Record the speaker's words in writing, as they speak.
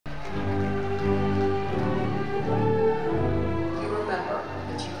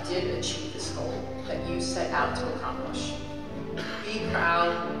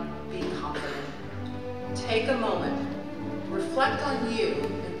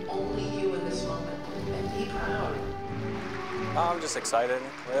I'm just excited.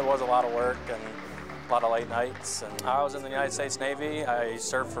 It was a lot of work and a lot of late nights. And I was in the United States Navy. I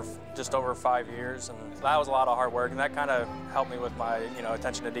served for just over 5 years, and that was a lot of hard work. And that kind of helped me with my,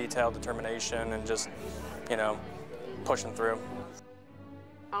 attention to detail, determination, and just, pushing through.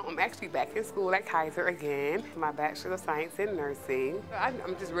 I'm actually back in school at Keiser again, my Bachelor of Science in Nursing.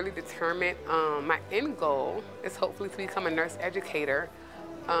 I'm just really determined. My end goal is hopefully to become a nurse educator,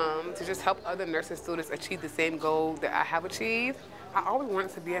 to just help other nursing students achieve the same goal that I have achieved. I always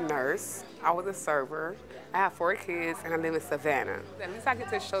wanted to be a nurse. I was a server. I have 4 kids, and I live in Savannah. At least I get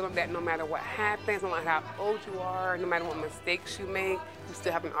to show them that no matter what happens, no matter how old you are, no matter what mistakes you make, you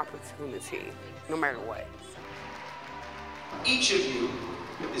still have an opportunity, no matter what. Each of you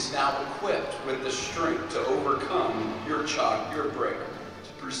is now equipped with the strength to overcome your break,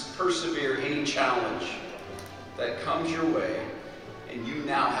 to persevere any challenge that comes your way, and you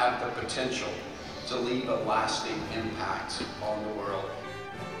now have the potential to leave a lasting impact on the world.